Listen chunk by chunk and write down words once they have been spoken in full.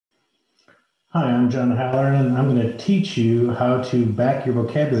Hi, I'm John Haller, and I'm going to teach you how to back your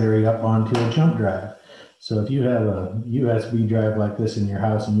vocabulary up onto a jump drive. So if you have a USB drive like this in your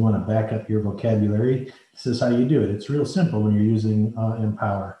house and you want to back up your vocabulary, this is how you do it. It's real simple when you're using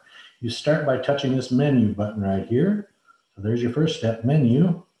Empower. You start by touching this menu button right here. So there's your first step,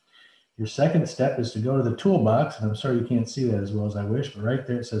 menu. Your second step is to go to the toolbox, and I'm sorry you can't see that as well as I wish, but right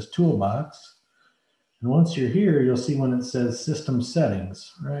there it says toolbox. And once you're here, you'll see one that says system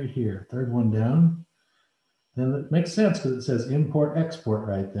settings right here, third one down. Then it makes sense because it says import export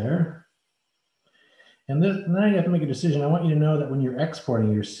right there. And now you have to make a decision. I want you to know that when you're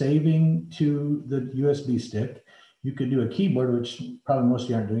exporting, you're saving to the USB stick. You could do a keyboard, which probably most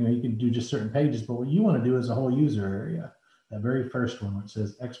of you aren't doing. You can do just certain pages, but what you want to do is a whole user area. That very first one, which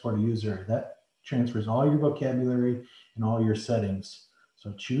says export a user area, that transfers all your vocabulary and all your settings.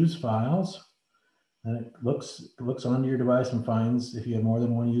 So choose files. And it looks onto your device and finds if you have more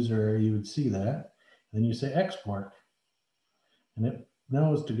than one user area, you would see that. Then you say export, and it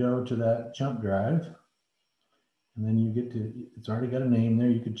knows to go to that jump drive. And then you get to, it's already got a name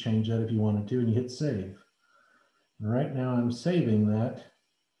there. You could change that if you wanted to, and you hit save. And right now I'm saving that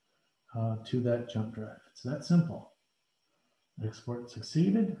to that jump drive. It's that simple. Export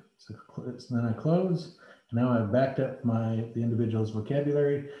succeeded. So then I close. Now I've backed up the individual's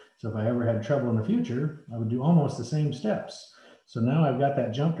vocabulary. So if I ever had trouble in the future, I would do almost the same steps. So now I've got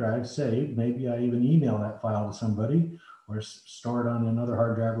that jump drive saved. Maybe I even email that file to somebody or store it on another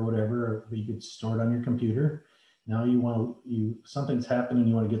hard drive or whatever. Or you could store it on your computer. Now something's happened and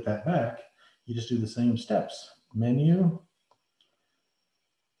you want to get that back. You just do the same steps. Menu,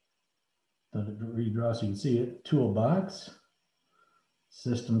 redraw so you can see it. Toolbox,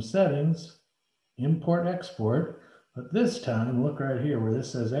 system settings, import export. But this time, look right here where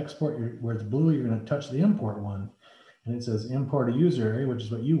this says export, where it's blue, you're going to touch the import one. And it says import a user area, which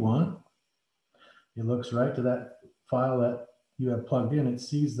is what you want. It looks right to that file that you have plugged in. It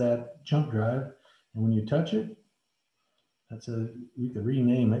sees that jump drive. And when you touch it, you could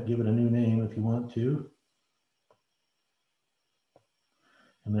rename it, give it a new name if you want to.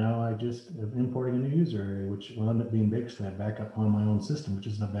 And now I just am importing a new user area, which will end up being big, so I back up on my own system, which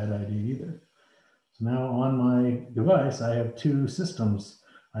isn't a bad idea either. So now on my device, I have two systems.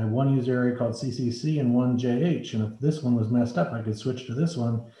 I have one user area called CCC and one JH. And if this one was messed up, I could switch to this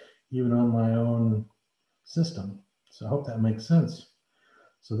one, even on my own system. So I hope that makes sense.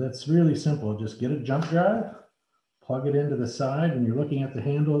 So that's really simple. Just get a jump drive, plug it into the side. When you're looking at the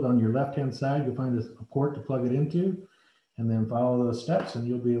handle on your left-hand side, you'll find a port to plug it into, and then follow those steps and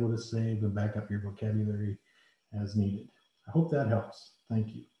you'll be able to save and back up your vocabulary as needed. I hope that helps.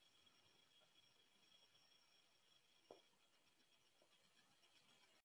 Thank you.